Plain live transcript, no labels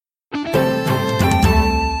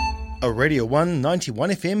a Radio 1 91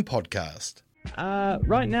 FM podcast.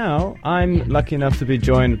 Right now, I'm lucky enough to be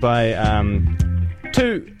joined by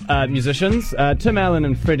two musicians, Tim Allen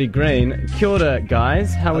and Freddie Green. Kia ora,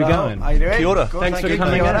 guys. How are we going? How you doing? Kia ora. Good, Thanks for you.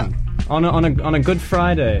 coming in on a Good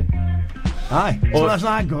Friday. Aye. So that's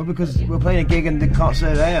not good because we're playing a gig and they can't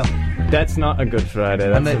serve ale. That's not a Good Friday.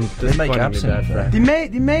 That's And they make absinthe.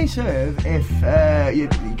 They may serve if you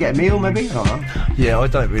get a meal, maybe. I don't know. Yeah, I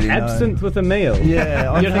don't really know. Absinthe with a meal.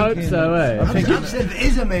 Yeah, You'd hope so, eh? I'm thinking, Absinthe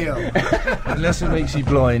is a meal. unless it makes you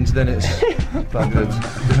blind, then it's buggered.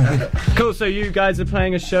 Cool. So you guys are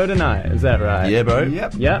playing a show tonight, is that right? Yeah, bro.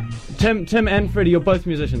 Yep. Yep. Tim and Freddie, you're both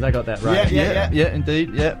musicians. I got that right. Yeah.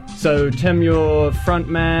 Indeed, yeah. So Tim, you're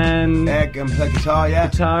frontman, Egg and play guitar, yeah.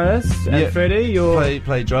 guitarist, and Yeah. Freddie, you're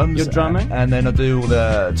Play drums. You're drumming? And then I do all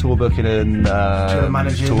the tour booking and tour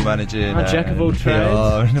managing. Jack of all PR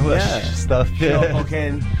trades. and all that Yeah. stuff. Show Yeah.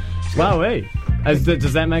 booking. Wowee.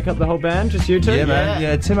 Does that make up the whole band? Just you two? Yeah, man.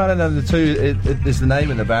 Yeah, Tim Allen and the two is the name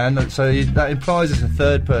of the band, so that implies it's a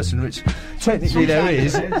third person, which technically there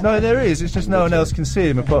is. No, there is. It's just no one else can see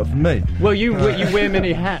him apart from me. Well, you wear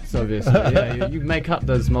many hats, obviously. Yeah, you make up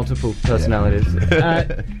those multiple personalities.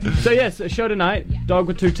 So yes, a show tonight, Dog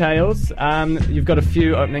with Two Tails. You've got a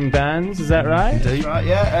few opening bands, is that right? Indeed. Right,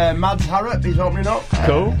 yeah. Mads Harrop is opening up.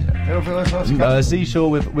 Cool. Z-Shaw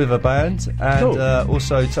with a band, and Cool.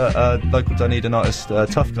 also local Dunedin artist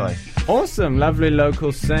Tough Guy. Awesome, lovely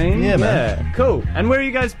local scene. Yeah, man. Yeah, cool. And where are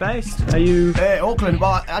you guys based? Are you Auckland,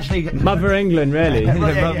 but actually... Mother England, really?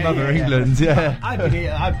 Mother England, yeah. I've been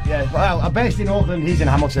here, well, I'm based in Auckland, he's in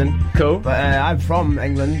Hamilton. Cool. But I'm from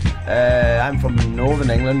England. I'm from Northern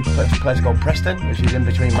England, a place called Preston, which is in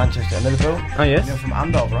between Manchester and Liverpool. Oh, yes. You're from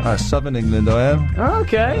Andover, right? Southern England I am.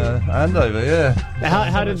 Okay. Andover, yeah.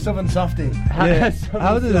 How did Southern Softy. How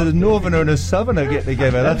did a northerner and a southerner get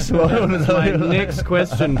together? That's what I want to know. my next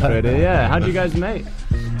question, Freddie? Yeah, how did you guys meet?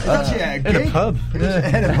 It's actually a gig. In a pub. In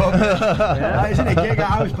a pub. It's in a gig.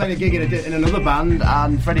 I was playing a gig in another band,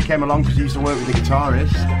 and Freddie came along because he used to work with the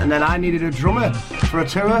guitarist. And then I needed a drummer for a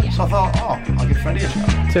tour, so I thought, I'll give Freddie a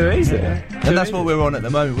shot. Too easy. And that's what we're on at the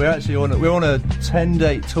moment. We're actually on a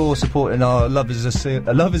 10-date tour supporting our Love Is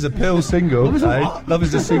a Pill single. Love Is a what? Love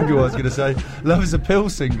Is a Single, I was going to say. Love Is a Pill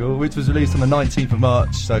single, which was released on the 19th of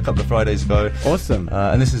March, so a couple of Fridays ago. Awesome.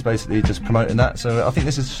 And this is basically just promoting that. So I think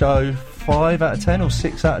this is show 5 out of 10 or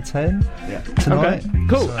 6 out of 10 tonight. Okay,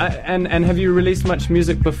 cool. So- And have you released much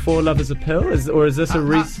music before Love Is a Pill? Or is this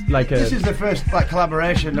This is the first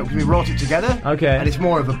collaboration that we wrote it together. Okay. And it's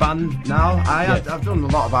more of a band now. I've done a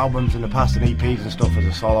lot of albums in the past and EPs and stuff as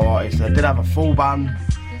a solo artist. I did have a full band.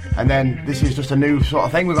 And then this is just a new sort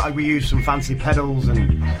of thing. We use some fancy pedals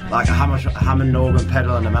and like a Hammond organ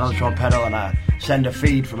pedal and a Mellotron pedal, and I send a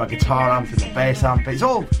feed from a guitar amp and a bass amp. It's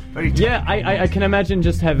all very Yeah, I can imagine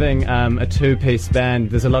just having a two-piece band.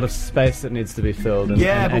 There's a lot of space that needs to be filled, and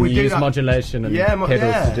but we you do use that. modulation and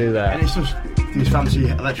pedals to do that. And it's just these fancy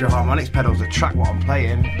electro-harmonics pedals that track what I'm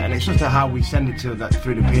playing, and it's just how we send it through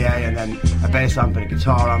the PA, and then a bass amp and a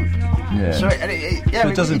guitar amp. Yeah. So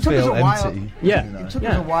it doesn't took us feel a while. empty. Yeah, It took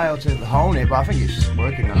us a while to hone it, but I think it's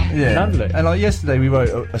working now. Yeah. Lovely. And like yesterday, we wrote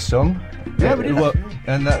a song. Yeah, we did.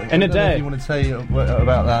 And that, In a I don't know day. if you want to tell you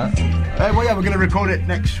about that? We're going to record it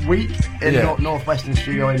next week in Yeah. the Northwestern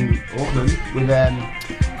Studio in Auckland with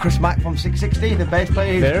Chris Mack from 660, the bass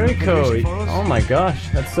player. who's Very produced it cool. for us. Oh my gosh,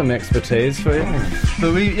 that's some expertise for you.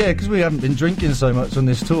 But because we haven't been drinking so much on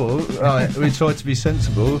this tour, we tried to be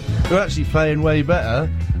sensible. We're actually playing way better.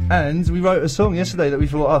 And we wrote a song yesterday that we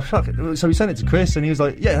thought, oh, fuck it. So we sent it to Chris, and he was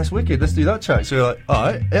like, yeah, that's wicked, let's do that track. So we were like,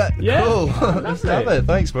 alright, Yeah, cool. Let's have it.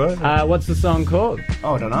 Thanks, bro. What's the song called?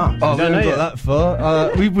 Oh, I don't know. Oh, we don't haven't know got that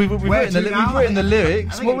far. We've Where written to now? the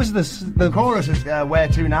lyrics. I think What was The the chorus is Where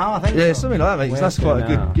To Now, I think. Yeah, something like that, mate. Where That's to quite a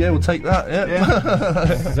now? good. Yeah, we'll take that. Yeah.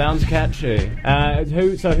 Sounds catchy.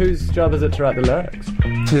 Whose job is it to write the lyrics?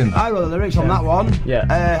 Tim. I wrote the lyrics on that one.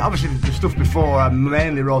 Yeah. Obviously, the stuff before, I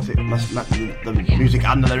mainly wrote it, the music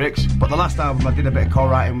and the lyrics. But the last album, I did a bit of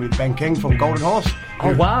co-writing with Ben King from Golden Horse.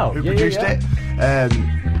 Oh, wow. Who Yeah, produced yeah. it.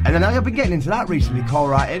 And then I've been getting into that recently,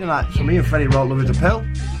 co-writing. And so me and Freddie wrote Love Is a Pill.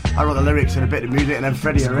 I wrote the lyrics and a bit of music, and then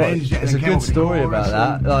Freddie arranged it. And It's a then came good up with the story chorus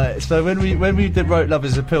about that. Like, so when we wrote Love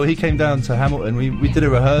Is a Pill, he came down to Hamilton. We did a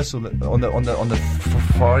rehearsal on the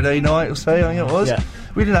Friday night or so, I think it was. Yeah.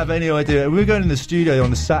 we didn't have any idea. We were going in the studio on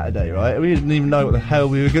the Saturday, right? We didn't even know what the hell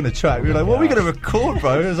we were going to track. We were like, what are we going to record,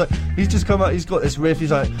 bro? It was like, he's just come out, he's got this riff,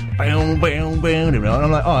 he's like, bam, bam, bam, and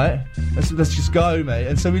I'm like, alright, let's just go, mate.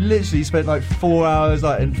 And so we literally spent like 4 hours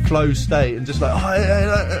like in flow state and just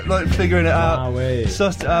like figuring it out.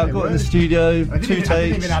 Sussed it out, got in the studio, I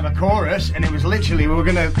didn't even have a chorus, and it was literally, we were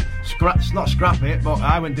going to not scrap it, but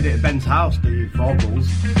I went and did it at Ben's house, the vocals.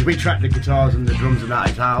 We tracked the guitars and the drums and that at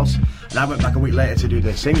his house, and I went back a week later to do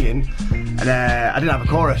the singing, and I didn't have a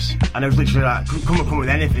chorus, and it was literally like, come up with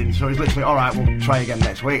anything, so it was literally, alright, we'll try again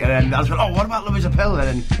next week, and then I was like, oh, what about Love Is a Pill?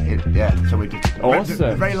 And then, so we did. Awesome.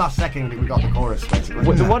 The very last second, we got the chorus, basically.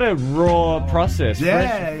 What a raw process.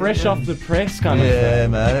 Fresh off the press kind of thing. Yeah,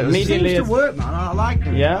 man. It seems to work, man. I like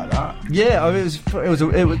it. Yeah? Like that. Yeah, I mean,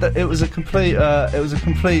 it was a complete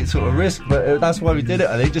sort of risk, but that's why we did it.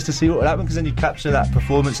 I think just to see what would happen, because then you capture that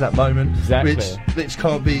performance, that moment, which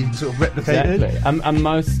can't be sort of replicated. Exactly. Are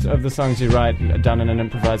most of the songs you write done in an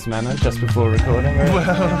improvised manner just before recording? Or?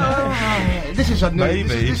 Well, this is a new. Maybe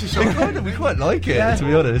This is we quite like it, to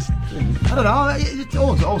be honest. I don't know. It's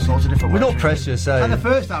all sorts of different. We're ways, not precious, eh? And the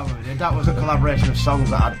first album we did, that was a collaboration of songs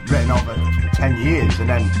that I'd written over 10 years, and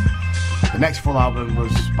then the next full album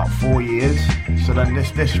was about 4 years. So then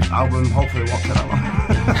this album hopefully won't take that long.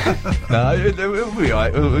 No, it'll be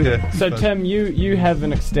alright. Yeah. So Tim, you have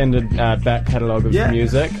an extended back catalogue of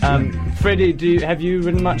music. Freddie, have you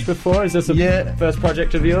written much before? Is this a first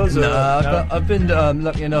project of yours? Or? No, I've been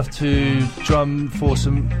lucky enough to drum for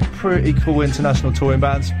some pretty cool international touring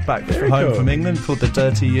bands back home from England called the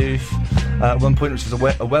Dirty Youth. At one point, which was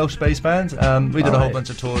a Welsh-based band. We did a whole bunch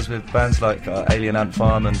of tours with bands like Alien Ant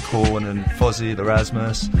Farm and Korn and Fozzy, the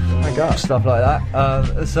Rasmus, stuff like that.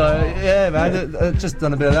 So yeah, man, just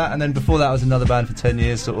done a bit of that. And then before that, I was in another band for 10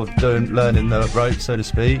 years, sort of learning the ropes, so to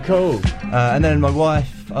speak. Cool. And then my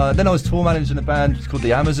wife. Then I was tour manager in a band called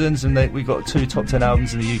the Amazons, and we got 2 top 10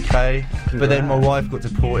 albums in the UK. Congrats. But then my wife got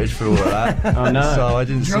deported for all of that. Oh no! So I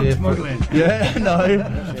didn't see her.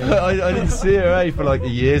 I didn't see her for like a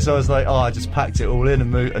year. So I was like, I just packed it all in and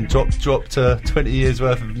moved and dropped 20 years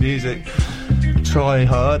worth of music. Try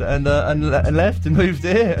hard and left and moved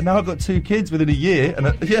here, and now I've got 2 kids within a year. And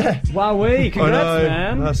Wowee! Congrats,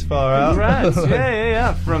 man! That's far out. Congrats!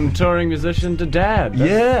 yeah. From touring musician to dad.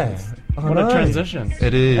 What a transition.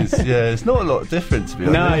 It is, it's not a lot different, to be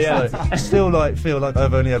honest. No, yeah. I still feel like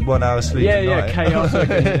I've only had 1 hour sleep a night. Chaotic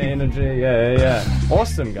energy, yeah.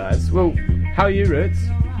 Awesome, guys. Well, how are you, Roots?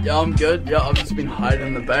 Yeah, I'm good. Yeah, I've just been hiding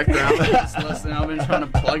in the background, just listening. I've been trying to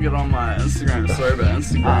plug it on my Instagram story, but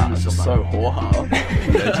Instagram is just so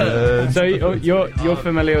whore. So you're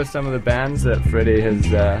familiar with some of the bands that Freddie has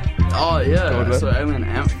so Alien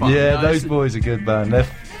Ant Farm. Yeah, those boys are good, man. They're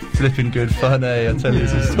flipping good fun, eh? I'll tell you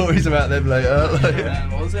some stories about them later.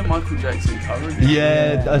 What was that Michael Jackson cover?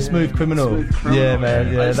 Smooth Criminal. Yeah,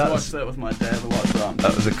 man. Yeah, I just watched that with my dad a lot.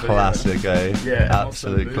 That was a classic, eh? Yeah,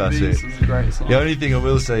 absolute classic. It was a great song. The only thing I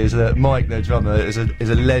will say is that Mike, their drummer, is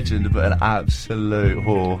a legend, but an absolute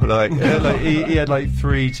whore. Like he had like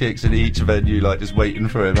 3 chicks in each venue, like just waiting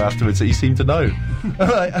for him afterwards. That he seemed to know,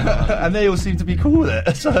 and they all seemed to be cool with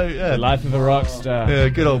it. So yeah, the life of a rock star. Yeah,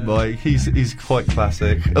 good old Mike. He's quite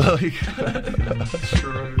classic.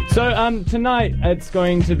 So tonight it's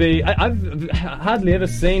going to be. I've hardly ever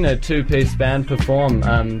seen a 2-piece band perform.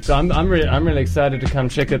 So I'm really excited to come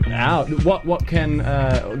check it out. What can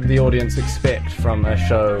the audience expect from a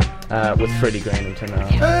show with Freddie Green and Tim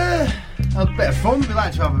Allen? A bit of fun. We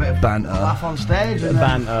like to have a bit of banter, laugh on stage, and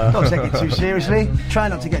banter. Don't take it too seriously. Try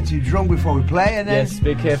not to get too drunk before we play, and then. Yes,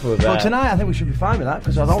 be careful with that. But tonight, I think we should be fine with that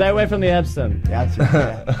because I don't. Stay away from the absinthe.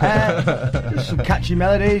 There's some catchy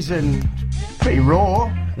melodies and pretty raw.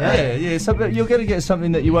 Yeah. So you're going to get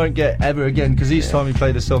something that you won't get ever again, because each time we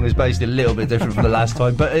play the song is basically a little bit different from the last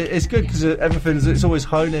time. But it's good because it's always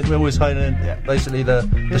honing. We're always honing basically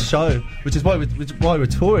the show, which is why we're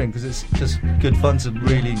touring, because it's just good fun to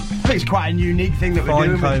really. I think it's quite a unique thing that we're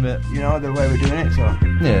doing. The way we're doing it. So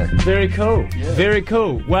very cool. Yeah. Very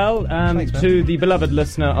cool. Well, thanks, to the beloved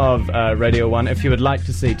listener of Radio 1, if you would like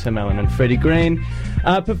to see Tim Allen and Freddie Green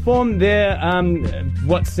perform their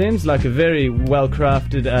what seems like a very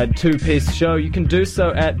well-crafted 2-piece show, you can do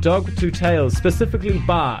so at Dog with 2 Tails, specifically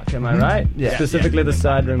Bark, am I right? Yeah. Specifically the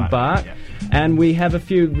side room Bark. And we have a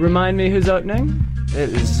few. Remind me who's opening? It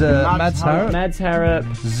is Mads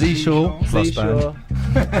Harrop, Z Shaw, plus band.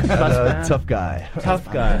 Tough Guy.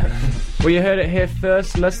 Well, you heard it here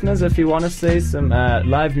first, listeners. If you want to see some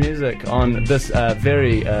live music on this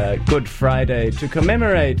very Good Friday to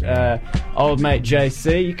commemorate old mate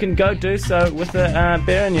JC, you can go do so with a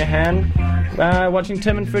beer in your hand, watching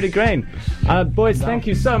Tim and Freddie Green. Boys, thank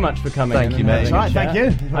you so much for coming. Thank in you, and mate. having a Right, chat.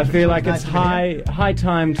 thank you. I feel like it's high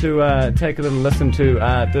time to take a little listen to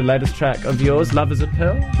the latest track of yours, Love is a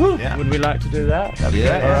Pill. Yeah. Would we like to do that? That'd be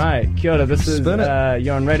Yeah. great. All right, kia ora. This is Spin it.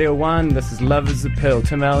 you're on Radio 1. This is Love is a Pill.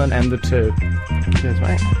 Tim Allen and the Two. Cheers,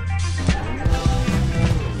 mate.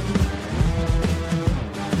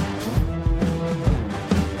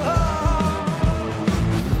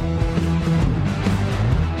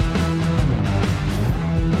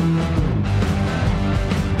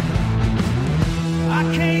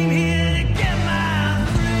 I came here to get my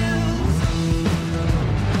thrills.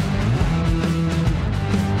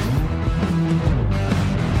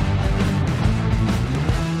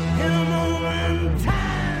 In a moment,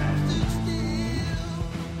 time stood still.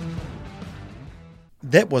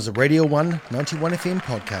 That was a Radio 1 91 FM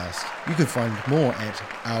podcast. You can find more at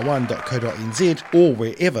r1.co.nz or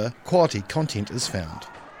wherever quality content is found.